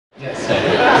Yes.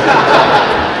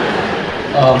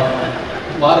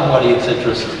 A lot of audience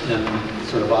interest in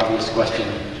sort of obvious question.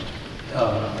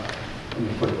 Let me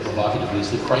put it provocatively.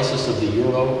 Is the crisis of the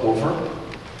euro over?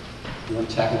 You want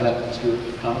to tackle that with your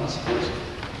comments first?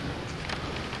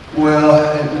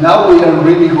 Well, now we are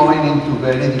really going into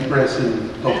very depressing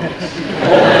topics.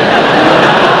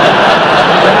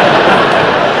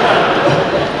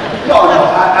 No,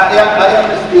 I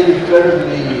am still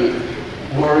terribly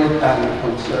worried and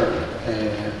concerned,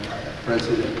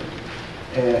 President.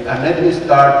 And let me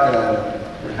start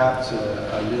perhaps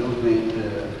a little bit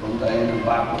from the end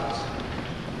backwards.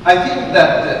 I think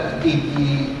that if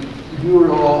the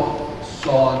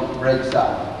Eurozone breaks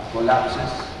down,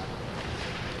 collapses,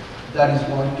 that is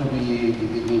going to be the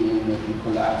beginning of the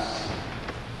collapse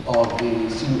of the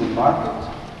single market,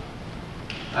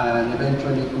 and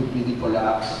eventually could be the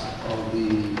collapse of the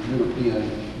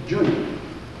European Union.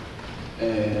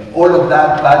 All of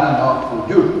that bad enough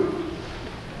for Europe.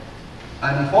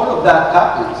 And if all of that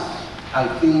happens, I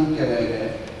think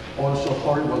also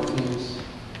horrible things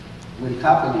will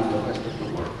happen in the rest of the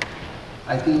world.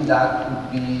 I think that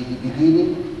could be the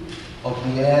beginning of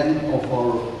the end of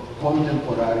our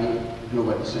contemporary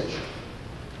globalization.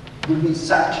 It will be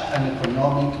such an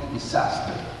economic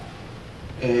disaster.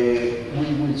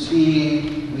 We will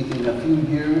see within a few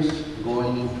years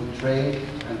going into trade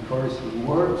and currency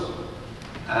wars,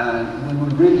 and we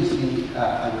will really see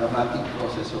a dramatic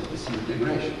process of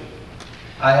disintegration.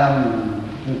 I am,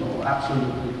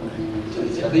 absolutely convinced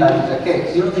that is the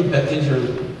case. You don't think that things are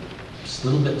just a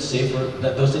little bit safer,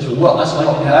 that those things are less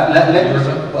likely to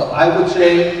happen? Well, I would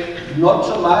say not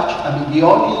so much. I mean, the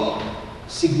only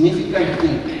significant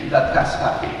thing that has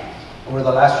happened over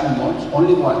the last few months,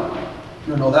 only one,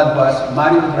 that was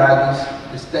Mario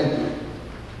Draghi's statement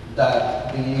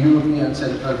that the European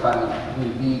Central Bank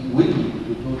will be willing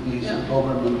to do this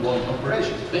government bond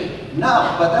operation.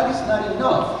 Now, but that is not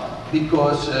enough,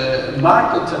 because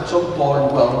markets at some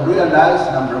point will realize,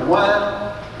 number one,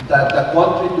 that the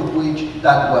country to which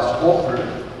that was offered,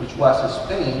 which was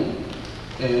Spain,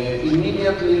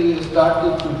 immediately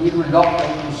started to be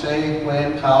reluctant to say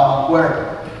when, how, and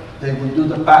where they will do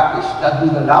the package. That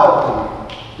would allow them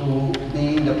to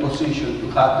be in the position to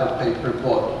have their paper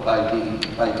bought by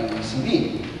the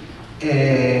ECB.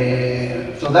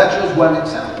 So that's just one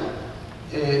example.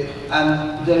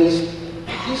 And there is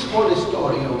this whole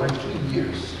story over 3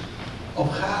 years of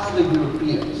how the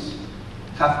Europeans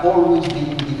have always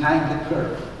been behind the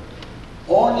curve.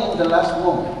 Only in the last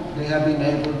moment they have been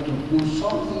able to do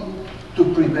something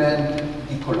to prevent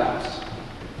the collapse.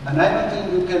 And I don't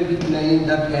think you can be playing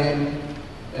that game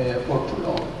for too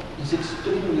long. It's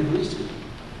extremely risky.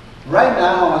 Right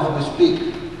now, as we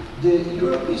speak,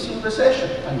 Europe is in recession.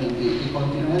 I mean, the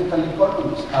continental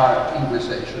economies are in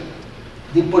recession.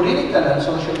 The political and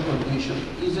social condition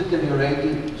is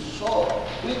deteriorating so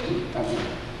quickly. I mean,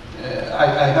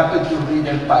 I happen to read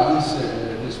El País,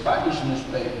 the Spanish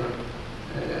newspaper,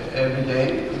 every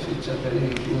day, because it's a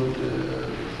very good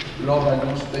global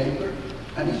newspaper,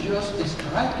 and it's just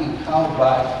striking how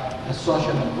bad the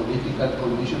social and political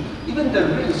condition, even the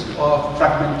risk of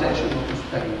fragmentation of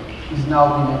Spain is now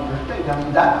being entertained. I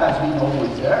mean, that has been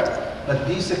always there, but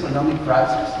this economic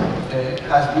crisis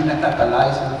has been a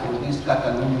catalyzer for this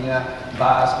Catalonia,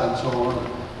 Basque, and so on,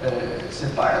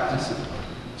 separatism.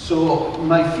 So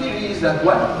my fear is that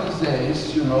one of these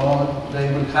days, they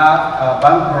will have a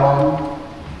bank run,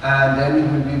 and then it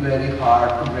will be very hard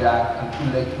to react and too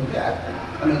late to react.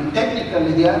 I mean,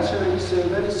 technically, the answer is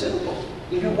very simple.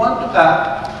 If you want to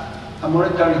have a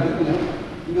monetary union,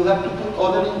 you have to put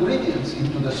other ingredients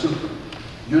into the soup.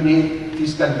 You need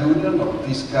fiscal union or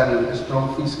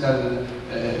strong fiscal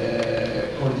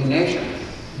coordination.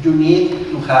 You need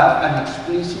to have an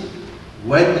explicit,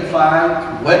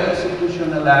 well-defined,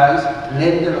 well-institutionalized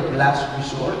lender of last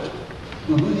resort.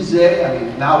 To do this, I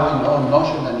mean, now we know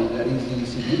notionally there is the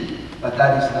ECB, but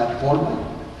that is not formal.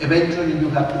 Eventually, you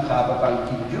have to have a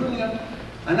banking union.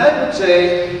 And I would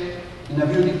say, in a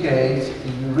few decades, if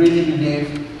you really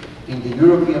believe in the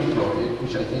European project,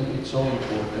 which I think is so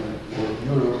important for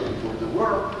Europe and for the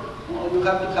world, well, you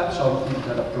have to have something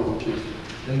that approaches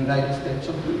the United States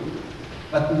of Europe.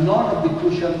 But none of the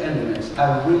crucial elements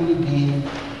are really being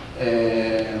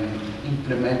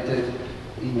implemented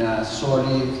in a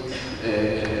solid,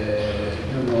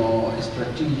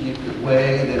 strategic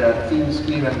way. There are things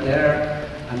here and there,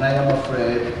 and I am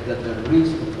afraid that the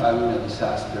risk of having a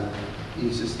disaster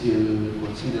is still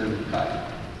considerably high.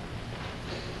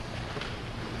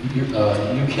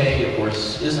 UK, of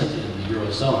course, isn't in the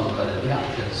Eurozone, but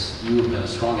because you have been a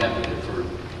strong advocate for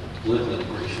political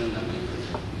integration, and you can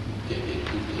get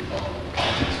deeply involved in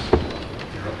politics.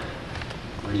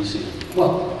 Where do you see it?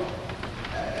 Well,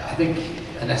 I think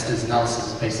Ernesto's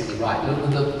analysis is basically right.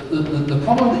 The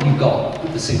problem that you've got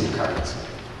with the single currency,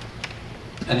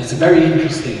 and it's a very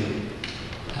interesting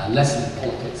lesson in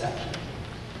politics, actually.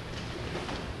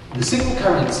 The single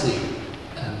currency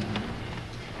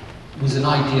was an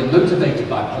idea motivated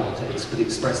by politics, but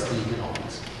expressed in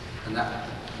economics, and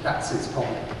that's its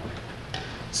problem.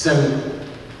 So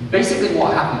basically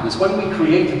what happened was when we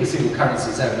created the single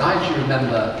currency zone, I actually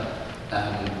remember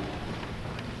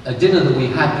a dinner that we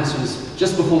had. This was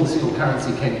just before the single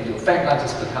currency came into effect. I'd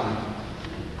just become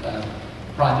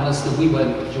Prime Minister. We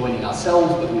weren't joining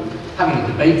ourselves, but we were having a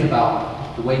debate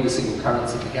about the way the single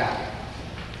currency began.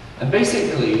 And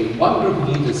basically, one group of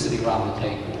leaders sitting around the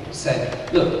table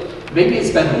said, look, maybe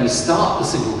it's better we start the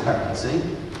single currency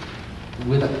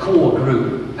with a core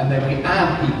group, and then we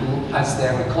add people as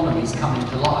their economies come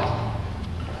into life.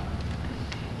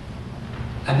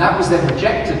 And that was then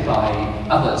rejected by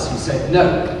others who said,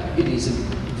 no, it is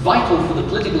vital for the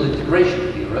political integration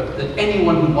of Europe that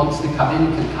anyone who wants to come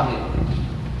in can come in.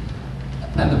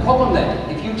 And the problem then,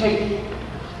 if you take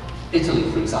Italy,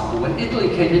 for example, when Italy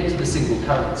came into the single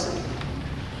currency,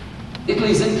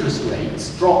 Italy's interest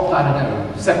rates dropped, I don't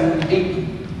know, 7,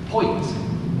 8 points.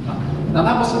 Now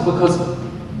that wasn't because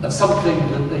of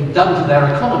something that they'd done to their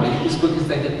economy, it was because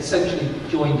they had essentially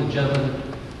joined the German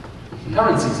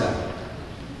currency zone.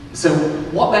 So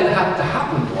what then had to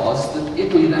happen was that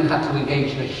Italy then had to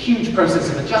engage in a huge process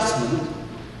of adjustment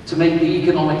to make the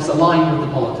economics align with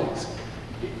the politics.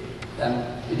 And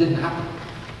it didn't happen.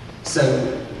 So,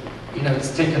 you know,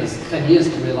 it's taken us 10 years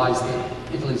to realize that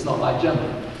Italy's not like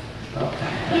Germany.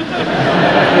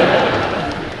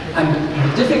 And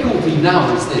the difficulty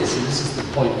now is this, and this is the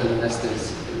point that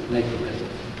Ernesto's making,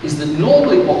 is that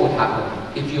normally what would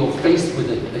happen if you're faced with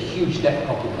a huge debt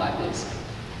problem like this,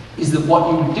 is that what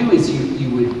you would do is you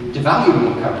would devalue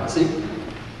your currency,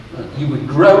 you would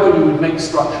grow and you would make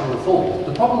structural reforms.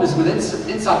 The problem is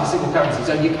inside the single currency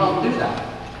zone, you can't do that.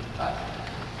 Right?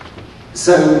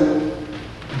 So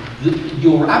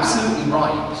you're absolutely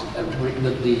right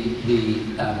that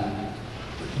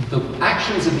the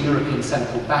actions of the European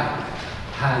Central Bank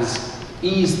has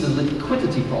eased the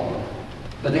liquidity problem,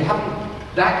 but they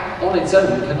haven't. That on its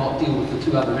own cannot deal with the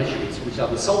two other issues, which are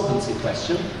the solvency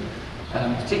question,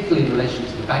 particularly in relation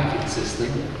to the banking system,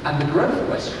 and the growth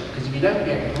question. Because if you don't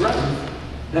get growth,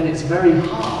 then it's very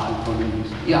hard for you.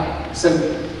 Yeah. So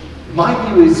my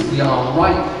view is we are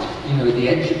right, you know, at the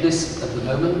edge of this at the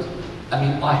moment. I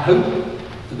mean, I hope,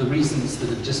 for the reasons that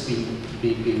have just been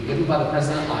given by the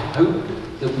President, I hope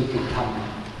that we can come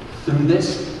through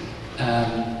this.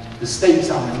 The stakes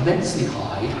are immensely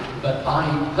high, but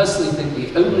I personally think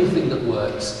the only thing that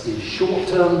works is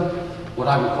short-term, what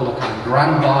I would call a kind of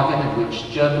grand bargain, in which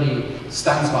Germany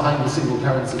stands behind the single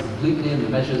currency completely and the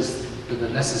measures that are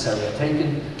necessary are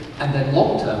taken. And then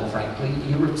long-term, frankly,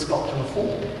 Europe's got to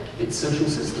reform its social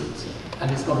systems. And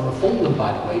it's got to reform them,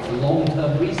 by the way, for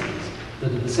long-term reasons,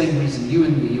 that are the same reason you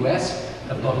in the US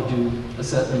have got to do a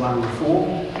certain amount of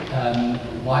reform,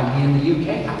 why we in the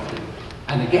UK have to.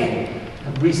 And again,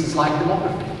 reasons like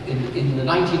demography. In the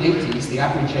 1980s, the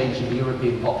average age of the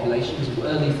European population was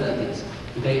early 30s.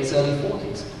 Today it's early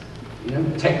 40s. You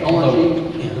know,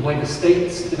 technology, the way the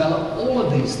states develop, all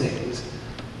of these things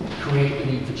create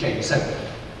the need for change. So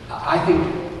I think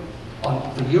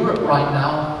for Europe right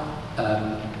now,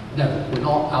 no, we're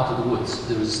not out of the woods.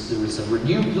 There is a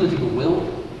renewed political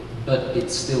will, but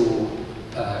it's still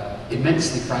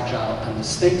immensely fragile, and the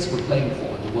stakes we're playing for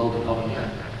in the world economy are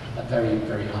very,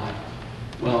 very high.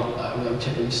 Well, I'll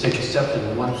just take a step to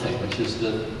the one thing, which is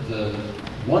the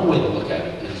one way to look at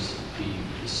it is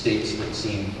the states that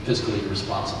seem fiscally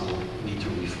irresponsible need to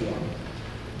reform.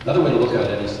 Another way to look at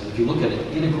it is if you look at an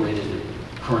integrated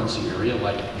currency area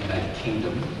like the United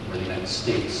Kingdom or the United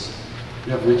States,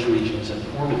 you have rich regions and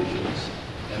poor regions,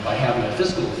 and by having a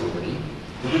fiscal authority,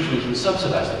 the rich regions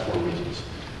subsidize the poor regions.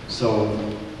 So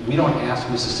we don't ask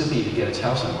Mississippi to get its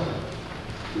house in order.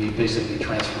 We basically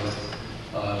transfer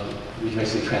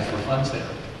funds there.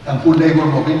 And put labor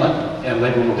mobility. And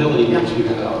labor mobility moves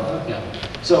people out. Yeah.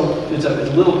 So it's a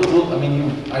little, I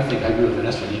mean, I think I agree with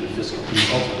Ernesto, you need a fiscal. You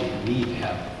ultimately need to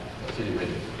have a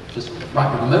integrated fiscal. Right,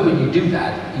 but the moment you do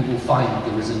that, you will find that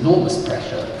there is enormous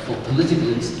pressure for political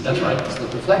institutions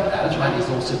that reflect that. That's right. It's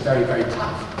also very, very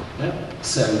tough. Yeah.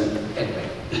 So, anyway.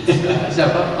 So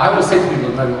I always say to people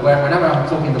at the moment, whenever I'm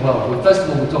talking in the world, well, first of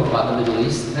all, we talk about the Middle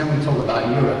East, and then we talk about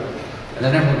Europe. And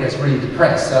then everyone gets really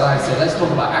depressed. So I say, let's talk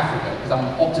about Africa, because I'm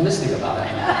optimistic about that.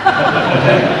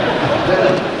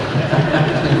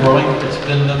 It's been growing. It's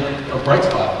been a bright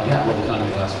spot in the world economy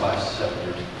the last 5 to 7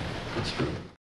 years. It's true.